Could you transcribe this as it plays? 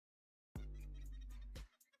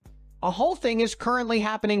A whole thing is currently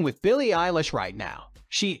happening with Billie Eilish right now.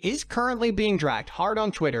 She is currently being dragged hard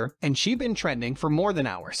on Twitter, and she's been trending for more than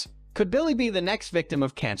hours. Could Billie be the next victim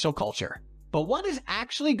of cancel culture? But what is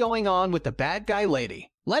actually going on with the bad guy lady?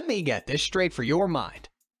 Let me get this straight for your mind.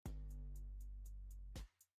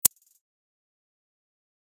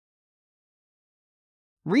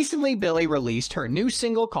 Recently, Billie released her new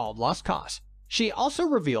single called Lost Cause. She also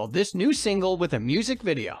revealed this new single with a music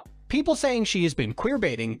video. People saying she has been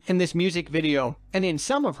queerbaiting in this music video and in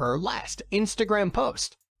some of her last Instagram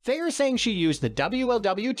posts. They are saying she used the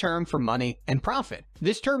WLW term for money and profit.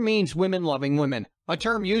 This term means women loving women, a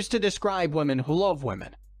term used to describe women who love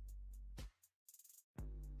women.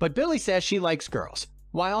 But Billie says she likes girls,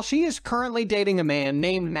 while she is currently dating a man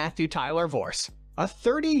named Matthew Tyler Vorse, a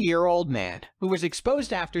 30-year-old man who was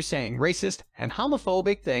exposed after saying racist and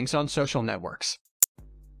homophobic things on social networks.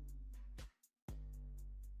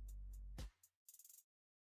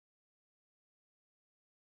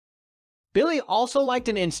 Billie also liked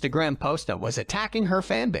an Instagram post that was attacking her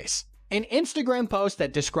fanbase. An Instagram post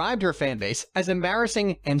that described her fanbase as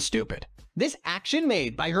embarrassing and stupid. This action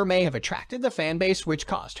made by her may have attracted the fanbase, which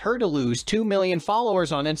caused her to lose 2 million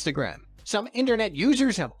followers on Instagram. Some internet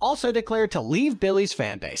users have also declared to leave Billie's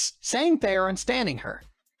fanbase, saying they are unstanding her.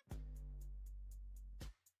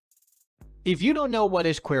 If you don't know what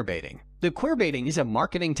is queerbaiting, the queerbaiting is a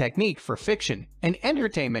marketing technique for fiction and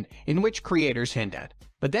entertainment in which creators hint at,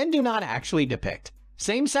 but then do not actually depict,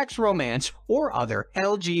 same-sex romance or other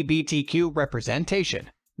LGBTQ representation.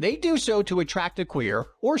 They do so to attract a queer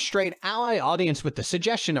or straight ally audience with the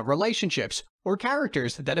suggestion of relationships or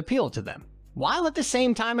characters that appeal to them, while at the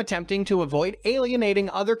same time attempting to avoid alienating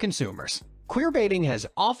other consumers. Queerbaiting has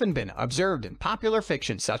often been observed in popular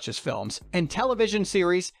fiction such as films and television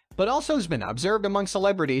series, but also has been observed among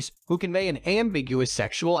celebrities who convey an ambiguous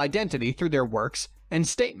sexual identity through their works and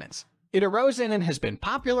statements. It arose in and has been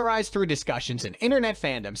popularized through discussions in internet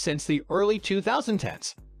fandom since the early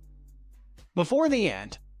 2010s. Before the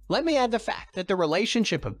end, let me add the fact that the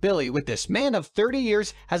relationship of Billie with this man of 30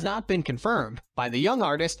 years has not been confirmed by the young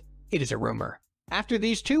artist. It is a rumor. After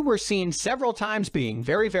these two were seen several times being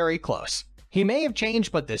very close. He may have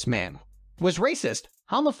changed, but this man was racist,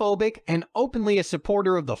 homophobic, and openly a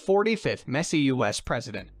supporter of the 45th messy US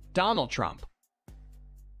President, Donald Trump.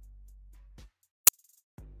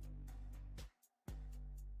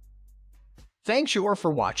 Thanks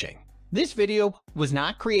for watching. This video was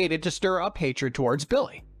not created to stir up hatred towards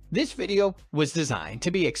Billie. This video was designed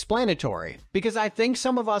to be explanatory because I think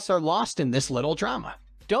some of us are lost in this little drama.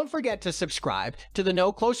 Don't forget to subscribe to the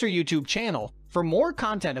No Closer YouTube channel for more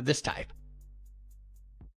content of this type.